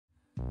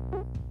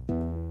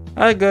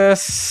I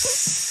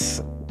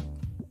guess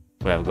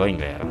we are going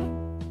there.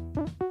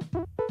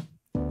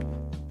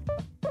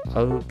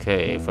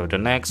 Okay, for the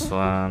next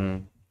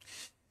one,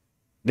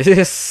 this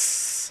is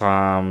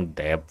some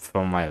depth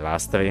from my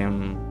last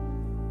stream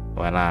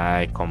when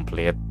I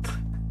complete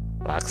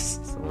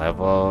last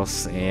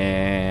levels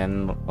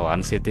in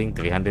one sitting,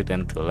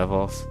 302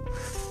 levels.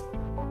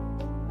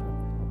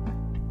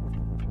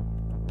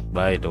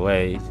 By the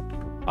way,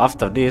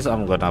 after this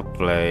I'm gonna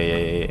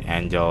play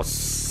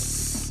Angel's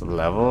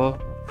level.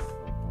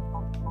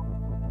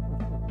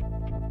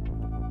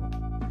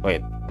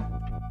 Wait.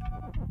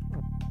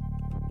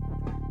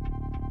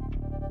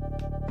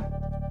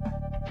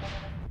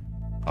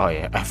 Oh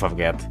yeah, I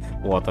forget.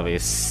 Water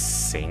is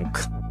sink.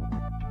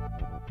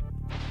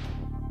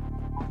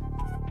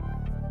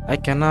 I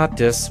cannot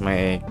just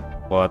make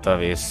water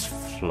is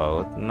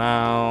float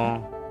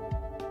now.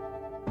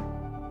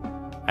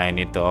 I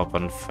need to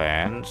open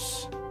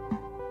fence.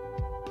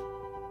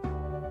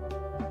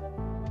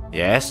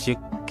 Yes, you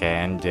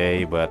can,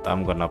 Jay, but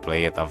I'm gonna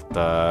play it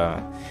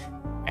after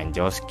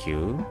Angel's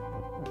queue.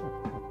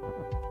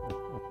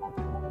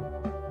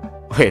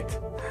 Wait,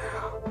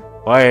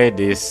 why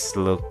this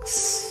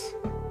looks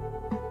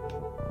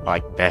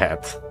like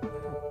that?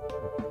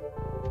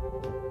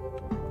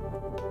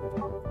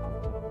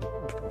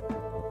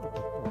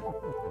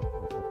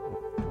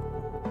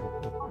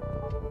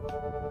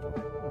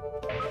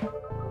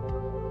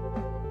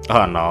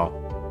 Oh no,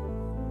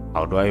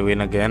 how do I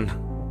win again?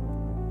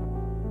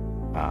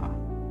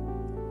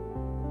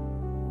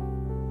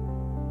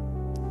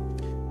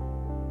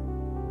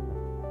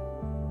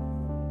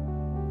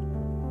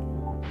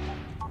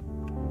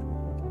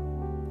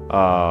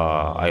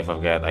 I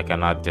forget I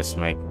cannot just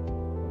make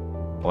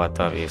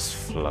water is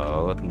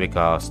float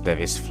because there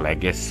is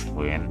flag is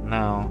wind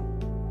now.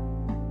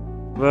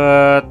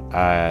 But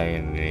I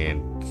need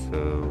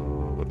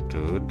to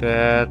do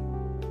that.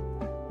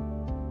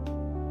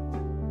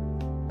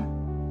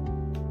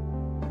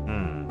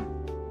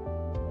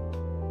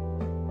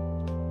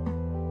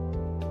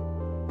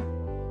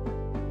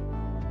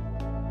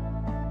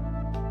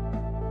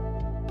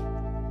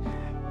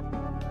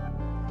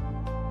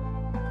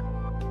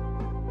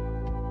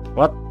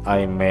 What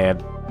I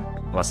made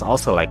was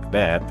also like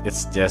that.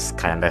 It's just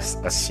kind of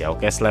a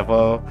showcase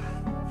level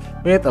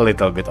with a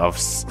little bit of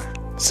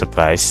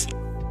surprise.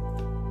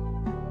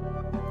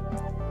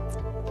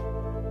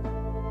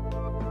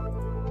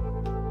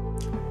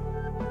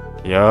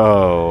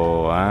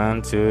 Yo,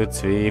 1, 2,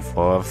 3,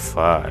 4,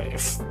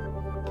 5.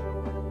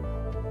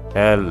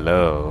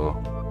 Hello.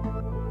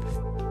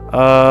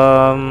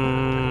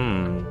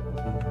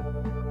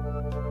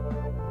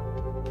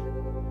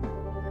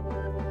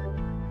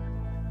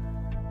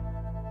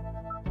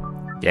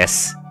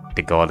 Yes,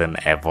 the golden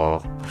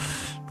apple.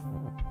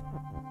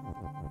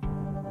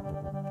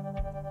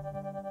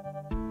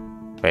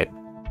 Wait.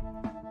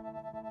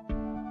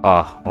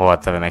 Oh,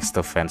 water next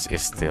to fence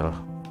is still.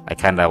 I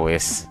kinda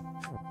wish.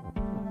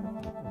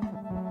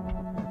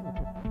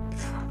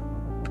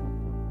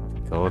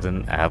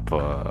 Golden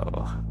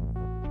apple.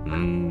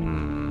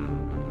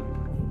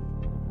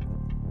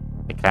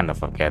 I kinda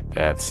forget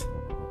that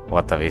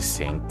water is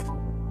sink.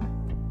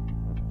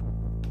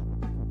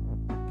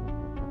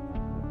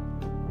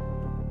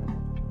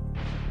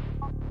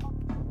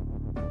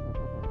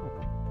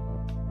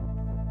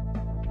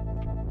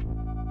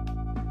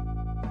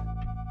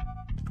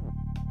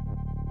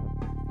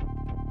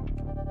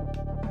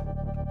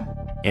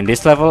 In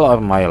this level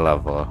or my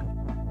level?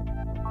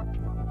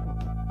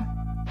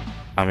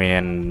 I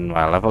mean,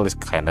 my level is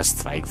kinda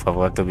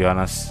straightforward to be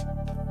honest.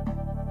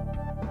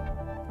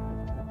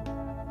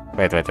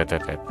 Wait.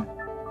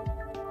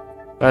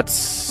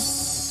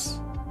 Let's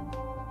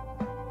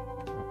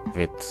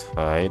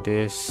try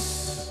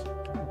this.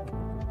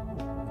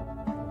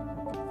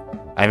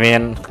 I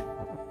mean,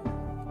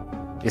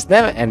 is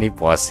there any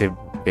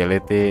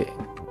possibility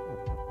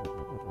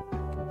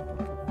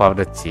for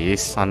the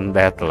cheese on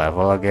that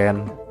level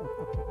again?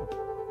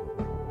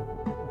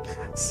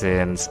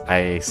 Since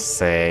I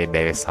say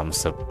there is some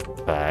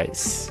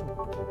surprise.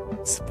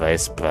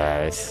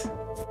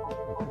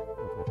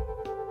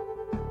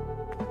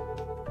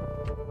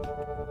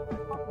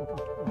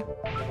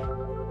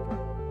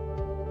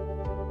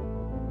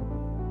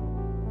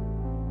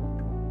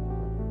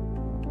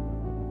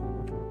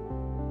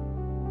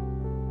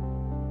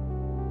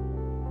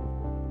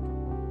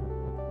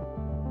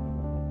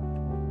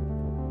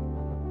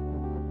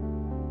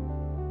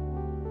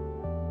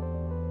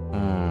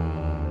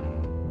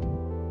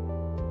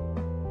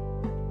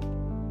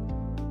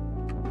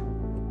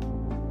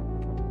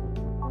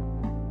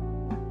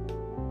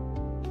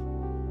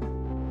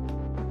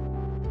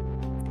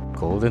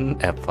 Golden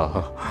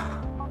apple.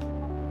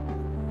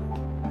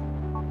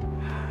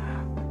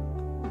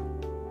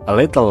 A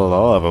little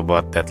lore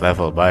about that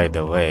level, by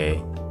the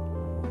way.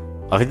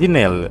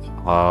 Originally,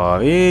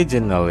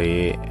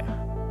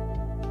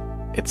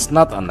 it's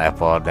not an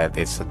apple that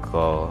is a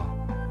goal.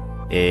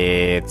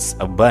 It's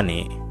a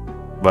bunny,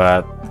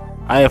 but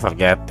I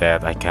forget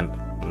that I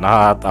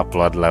cannot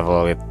upload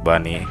level with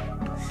bunny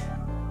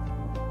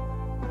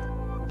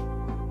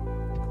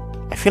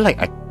feel like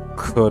I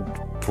could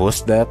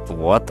push that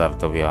water,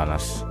 to be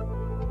honest.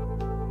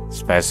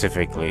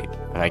 Specifically,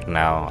 right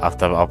now,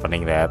 after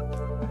opening that.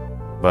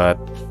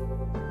 But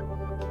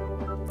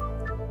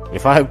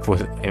if I'm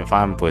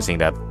pushing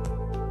that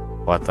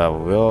water,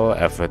 will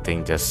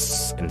everything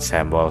just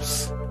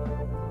ensembles?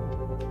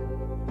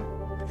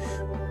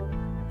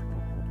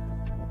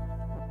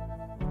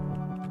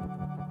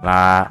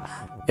 Nah,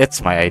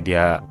 it's my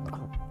idea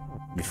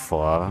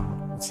before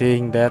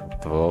seeing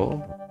that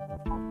though.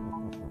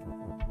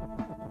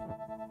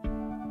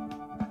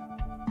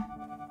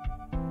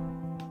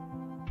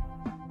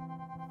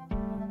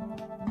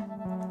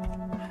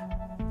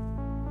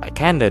 I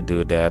kinda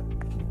do that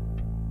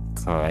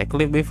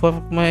correctly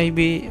before,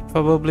 maybe,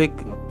 probably,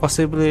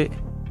 possibly,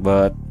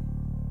 but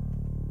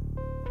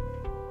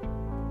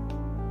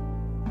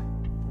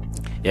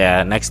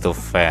yeah, next to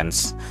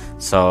fence.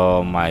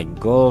 So my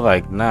goal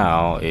right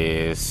now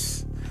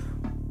is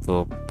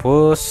to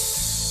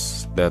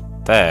push the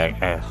tag,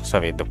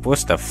 to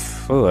push the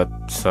foot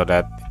so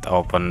that it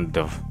open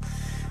the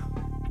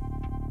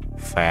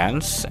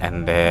fence,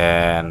 and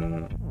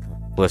then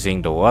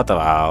pushing the water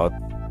out.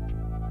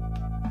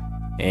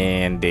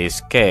 In this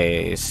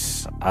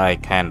case, I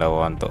kinda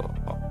want to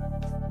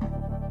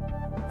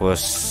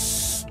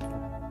push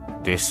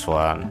this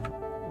one,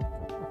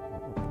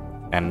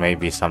 and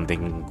maybe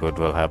something good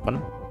will happen.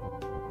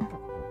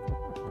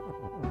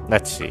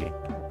 Let's see.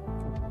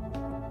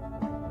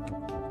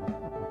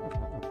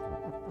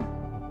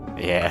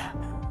 Yeah,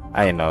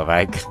 I know,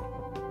 right?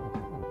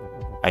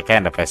 I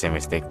kinda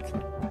pessimistic.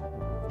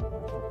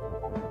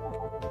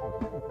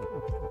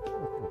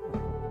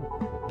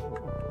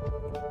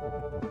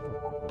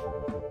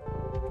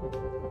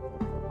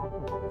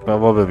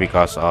 Probably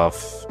because of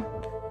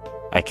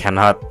I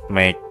cannot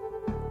make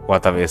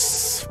water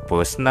is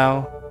push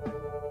now.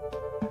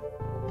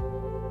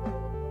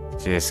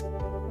 Just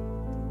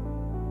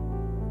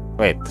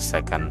wait a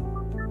second.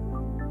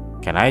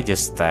 Can I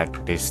just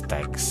stack these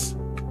stacks?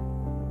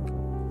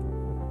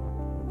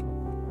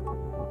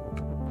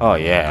 Oh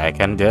yeah, I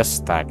can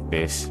just stack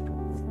this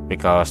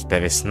because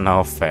there is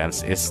no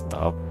fence is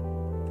stop.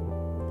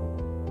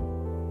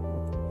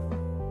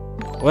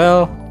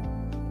 Well,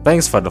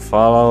 thanks for the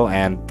follow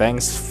and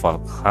thanks for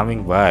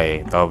coming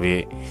by,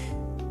 Toby.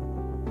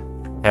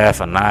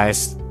 Have a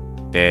nice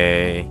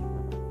day.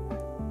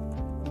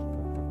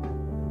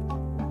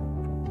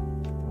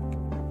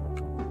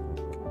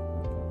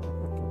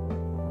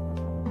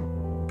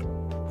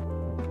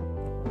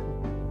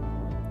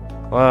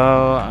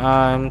 Well,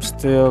 I'm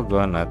still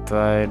gonna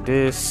try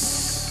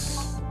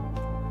this.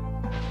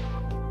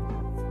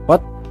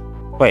 What?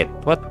 Wait,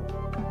 what?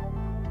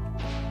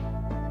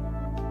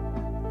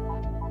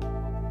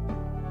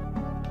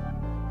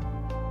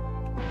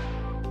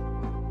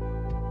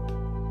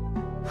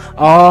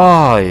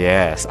 Oh,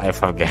 yes, I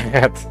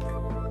forget.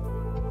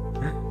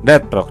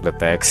 That broke the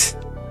text.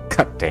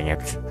 God dang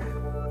it.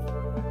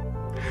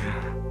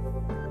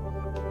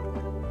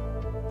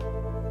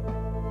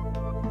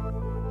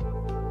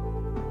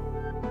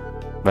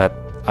 But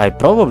I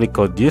probably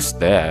could use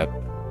that.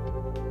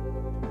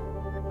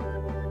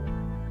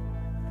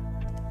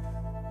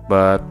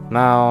 But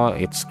now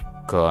it's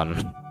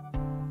gone.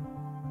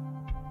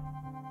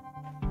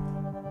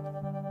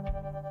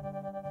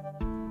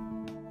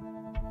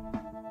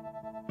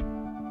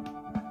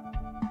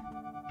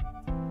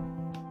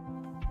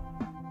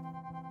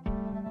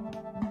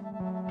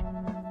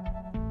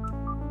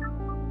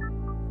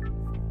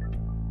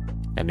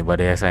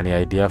 Anybody has any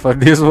idea for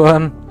this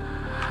one?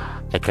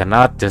 I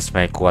cannot just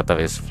make water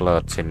is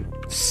float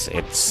since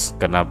it's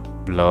gonna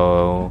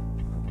blow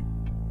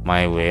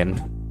my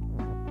wind.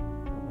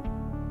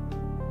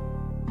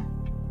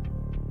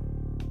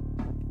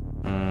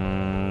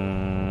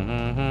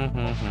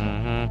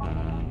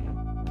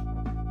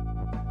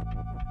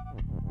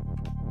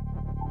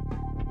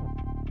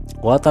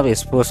 Water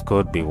is push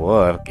could be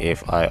work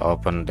if I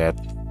open that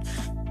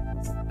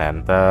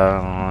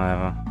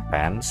center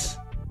fence.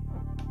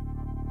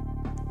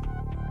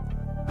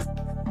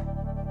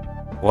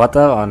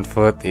 Water on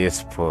foot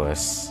is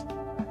push.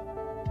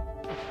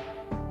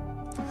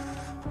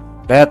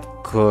 That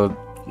could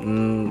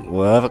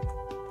work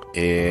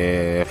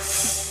if...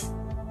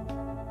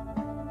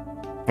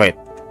 Wait.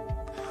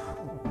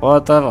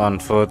 Water on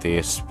foot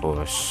is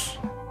push.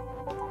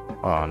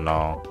 Oh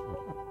no.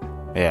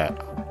 Yeah.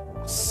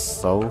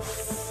 So...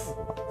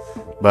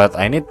 But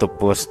I need to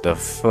push the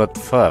foot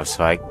first,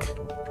 right?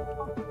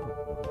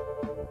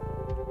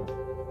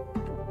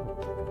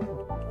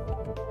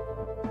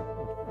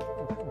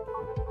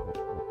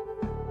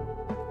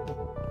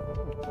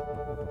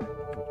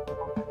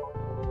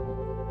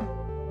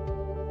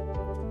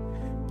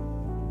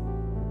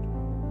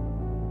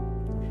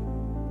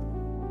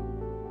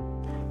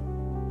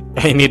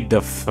 I need the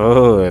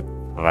food,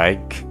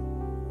 like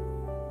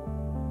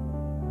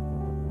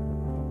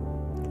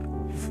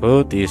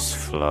food is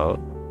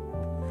float.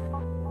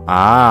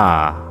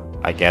 Ah,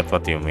 I get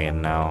what you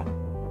mean now.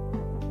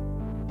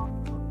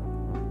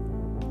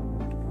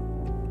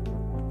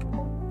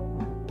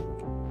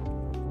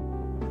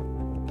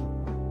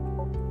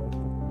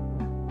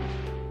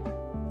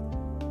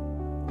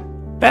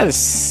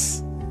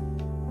 That's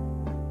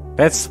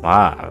that's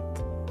smart.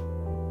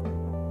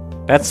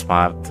 That's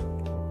smart.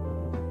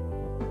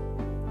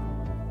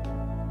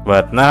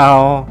 But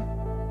now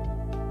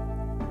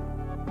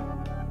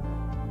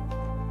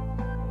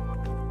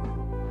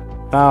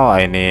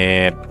I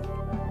need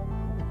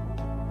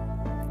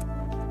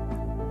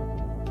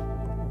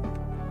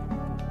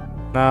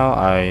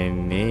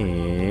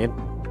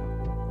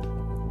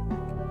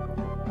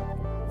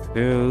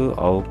to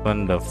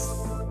open the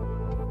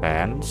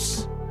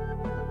fence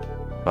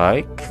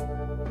bike,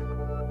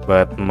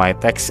 but my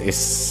text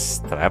is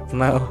trapped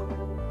now.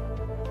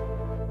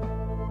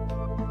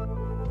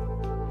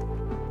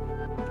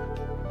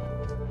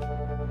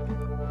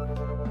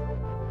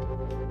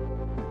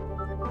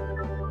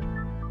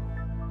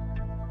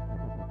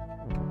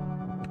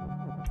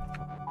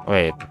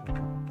 Wait,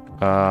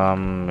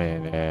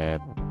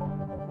 minute.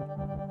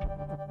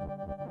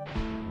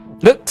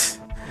 Look!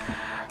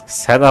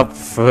 Setup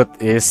food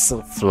is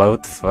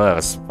float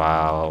first,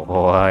 pal.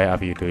 Why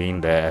are you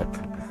doing that?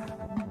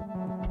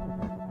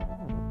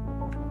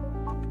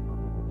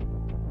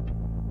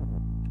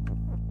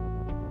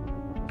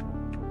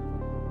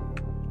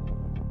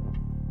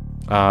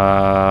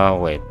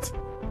 Wait.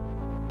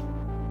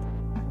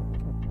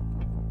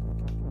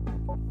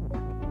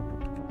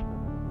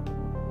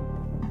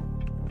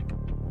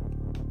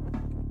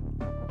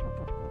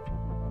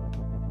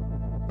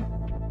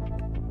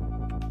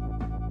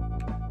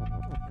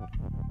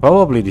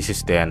 Probably this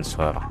is the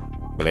answer.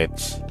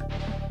 Glitch.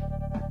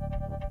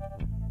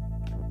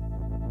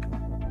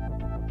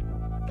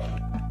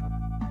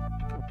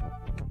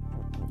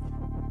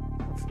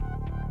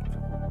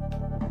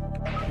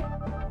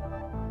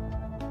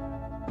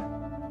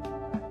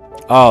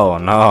 Oh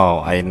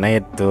no, I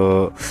need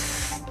to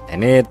I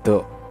need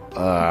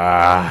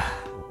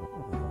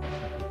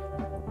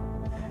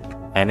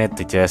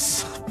to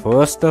just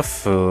push the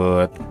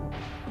food.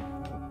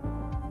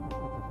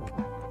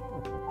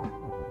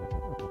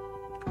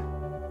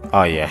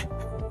 Oh yeah,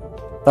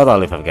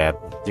 totally forget.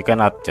 You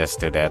cannot just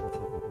do that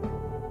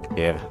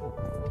here.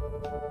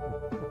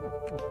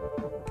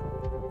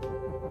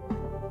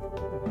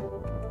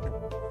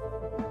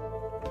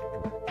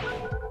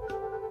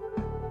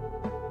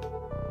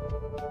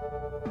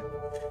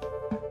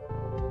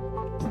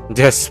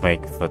 Just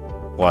make food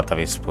water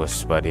is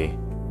push, buddy.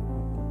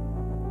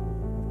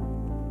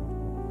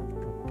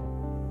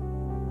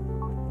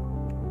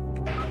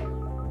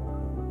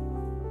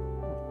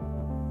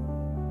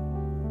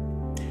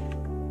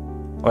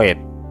 Wait.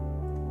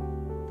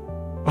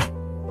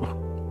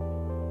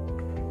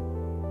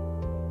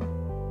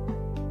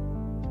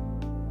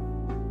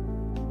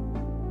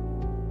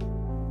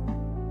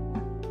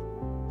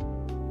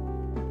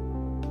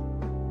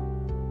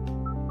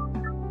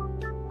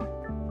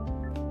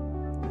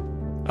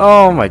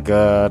 Oh my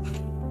god.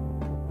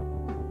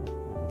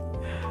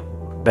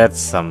 That's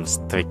some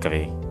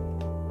trickery.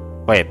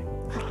 Wait.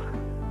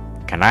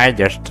 Can I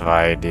just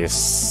try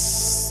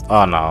this?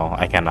 Oh no,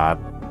 I cannot.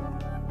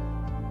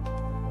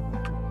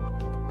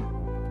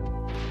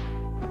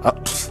 Oh,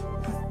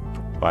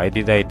 why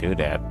did I do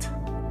that?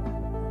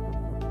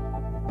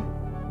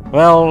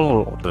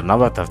 Well, the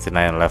number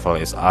 39 level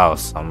is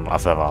awesome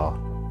after all.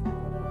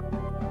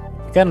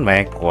 You can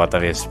make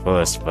water is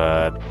first,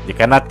 but you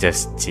cannot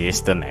just choose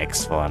the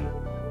next one.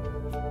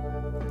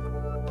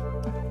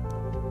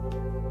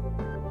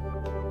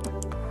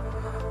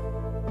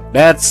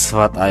 That's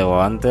what I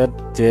wanted,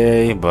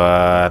 Jay,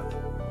 but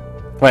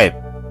wait.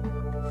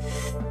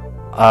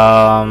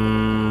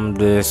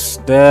 Is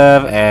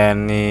there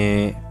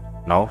any?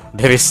 No,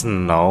 there is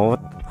no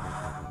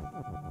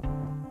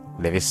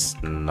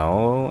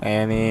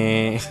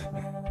any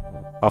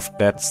of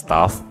that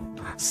stuff,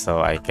 so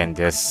I can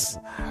just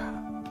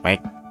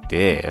make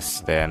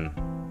this then.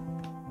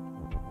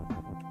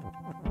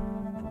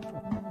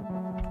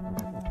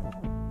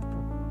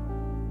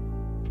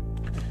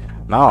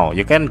 No,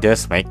 you can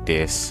just make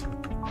this.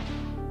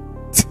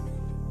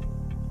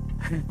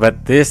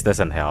 But this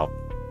doesn't help.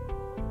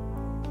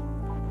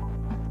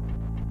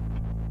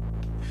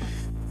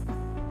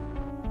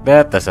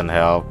 That doesn't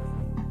help.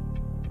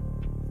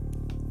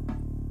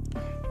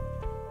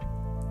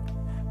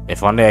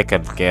 If only I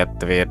could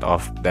get rid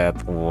of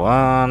that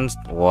one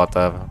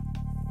water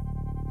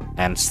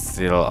and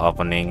still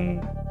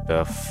opening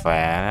the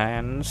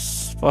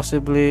fans,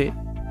 possibly.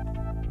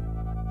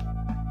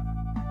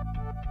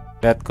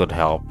 That could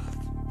help.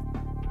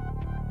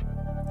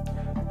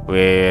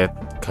 With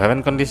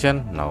current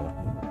condition, no.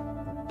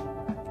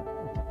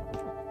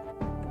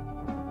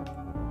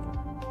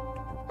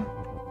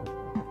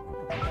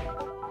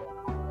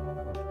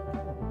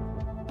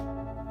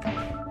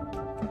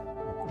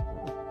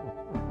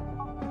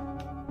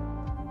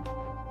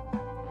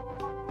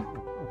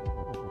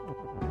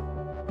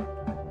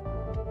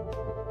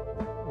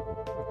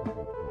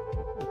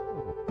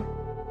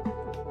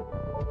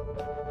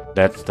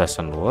 That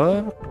doesn't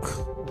work.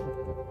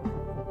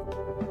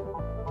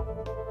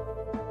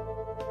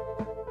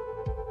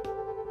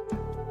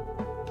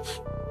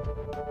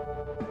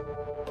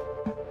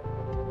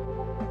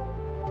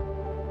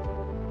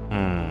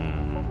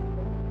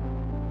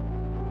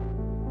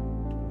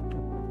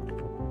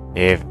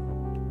 If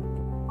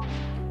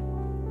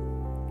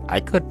I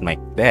could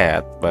make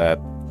that, but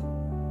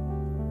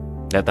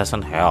that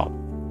doesn't help.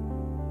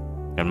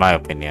 In my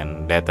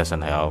opinion, that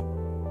doesn't help.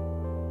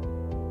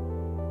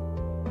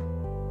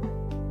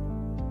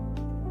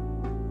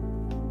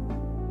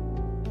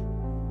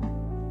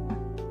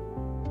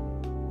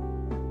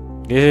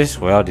 This is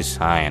well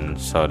designed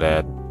so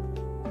that...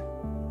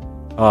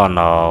 Oh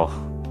no.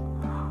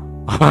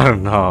 Oh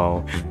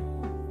no.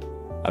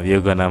 Are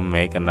you gonna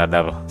make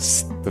another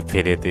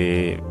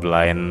stupidity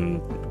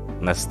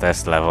blindness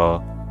test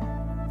level?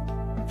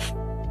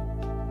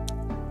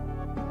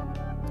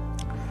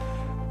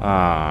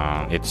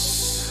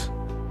 It's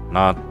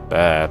not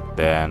bad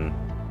then.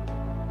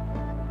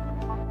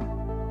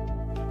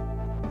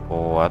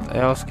 What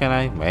else can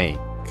I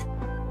make?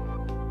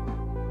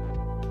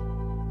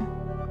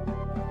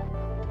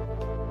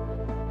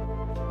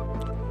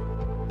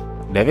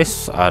 There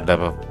is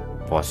other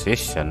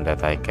position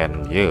that I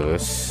can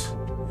use.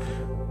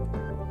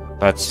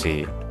 Let's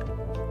see.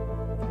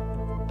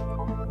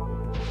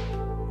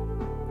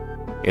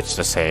 It's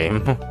the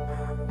same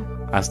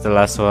as the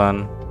last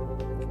one,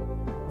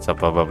 so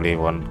probably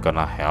won't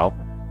gonna help.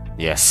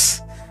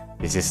 Yes,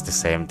 this is the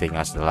same thing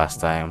as the last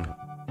time.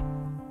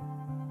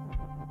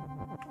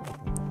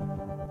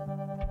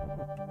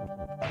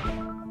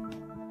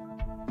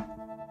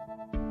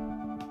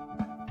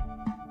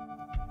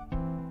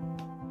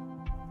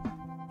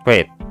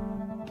 Wait.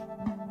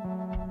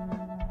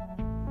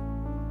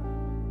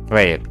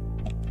 Wait.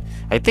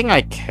 I think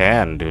I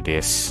can do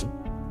this.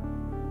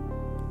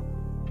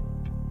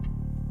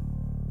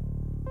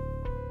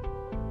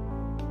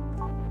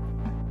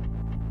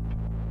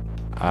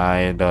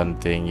 I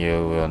don't think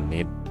you will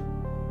need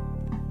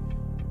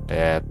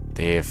that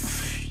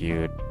if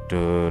you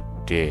do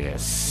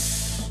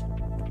this.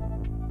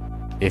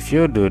 If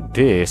you do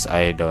this,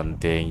 I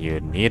don't think you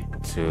need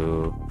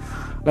to.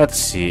 Let's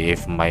see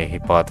if my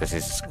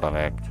hypothesis is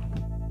correct.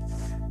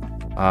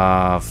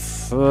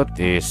 Food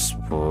is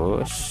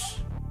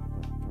push,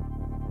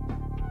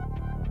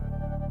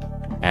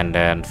 and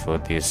then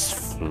food is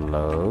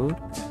float.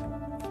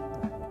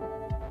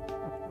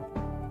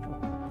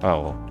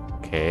 Oh,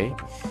 okay.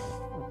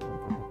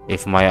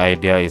 If my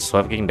idea is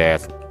working,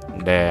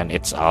 then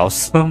it's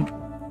awesome.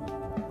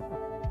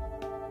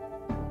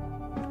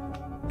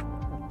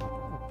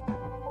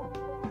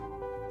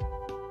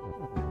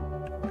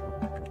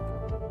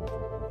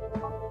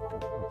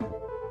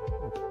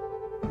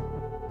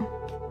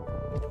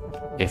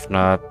 If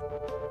not,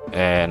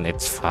 then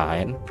it's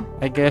fine,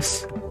 I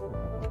guess.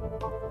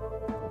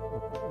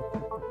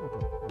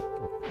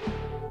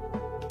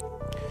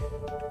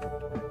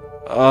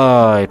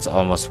 Oh, it's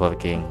almost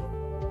working.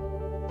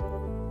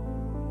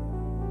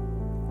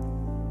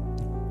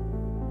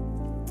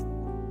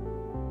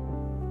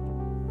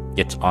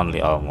 It's only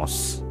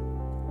almost.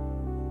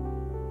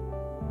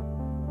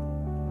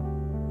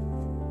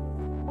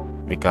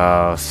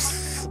 Because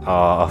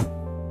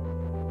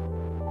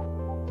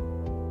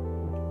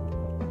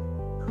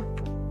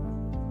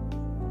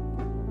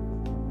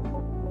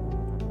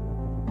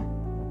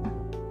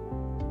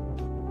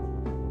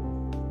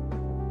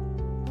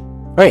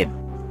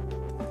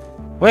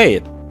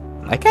Wait,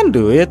 I can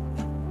do it.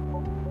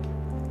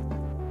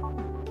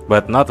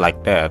 But not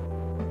like that,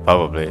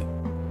 probably.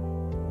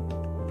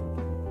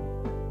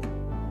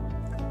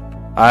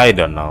 I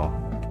don't know.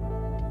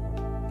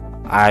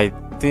 I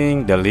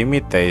think the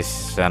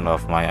limitation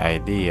of my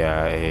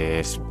idea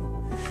is...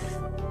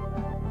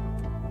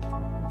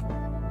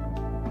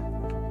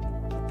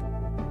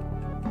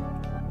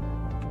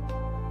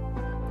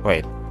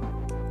 Wait.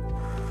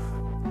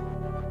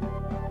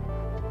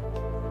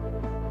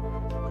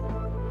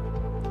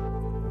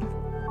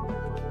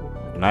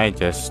 Can I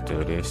just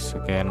do this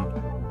again?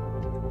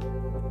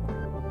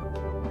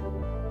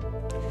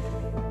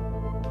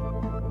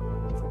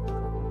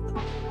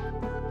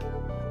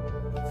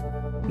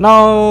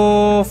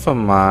 No, for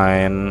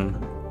mine.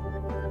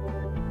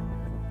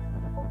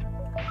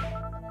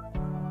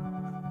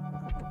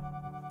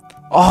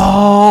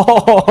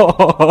 Oh,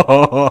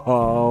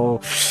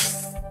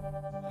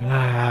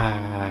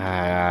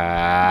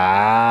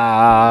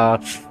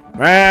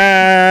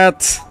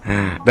 Matt,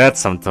 that's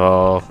some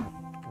troll.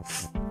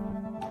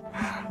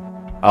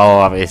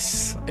 Oh,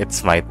 it's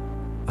my,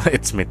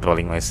 it's me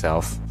trolling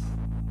myself.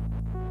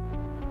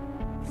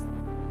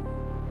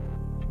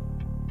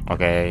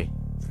 Okay,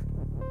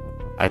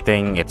 I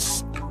think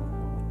it's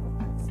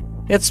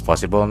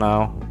possible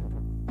now.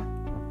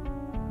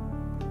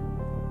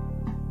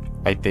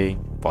 I think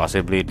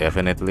possibly,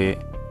 definitely.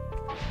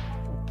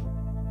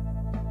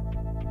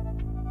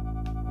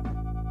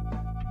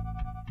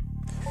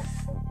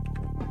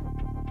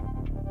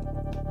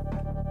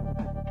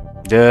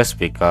 Just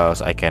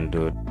because I can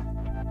do...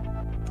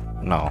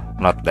 No,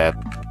 not that,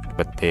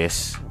 but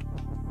this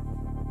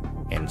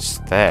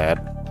instead.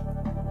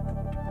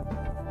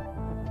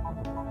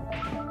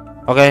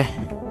 Okay.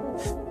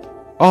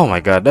 Oh my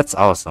god, that's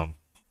awesome.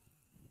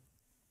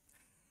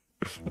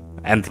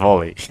 And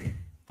volley,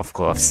 of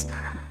course.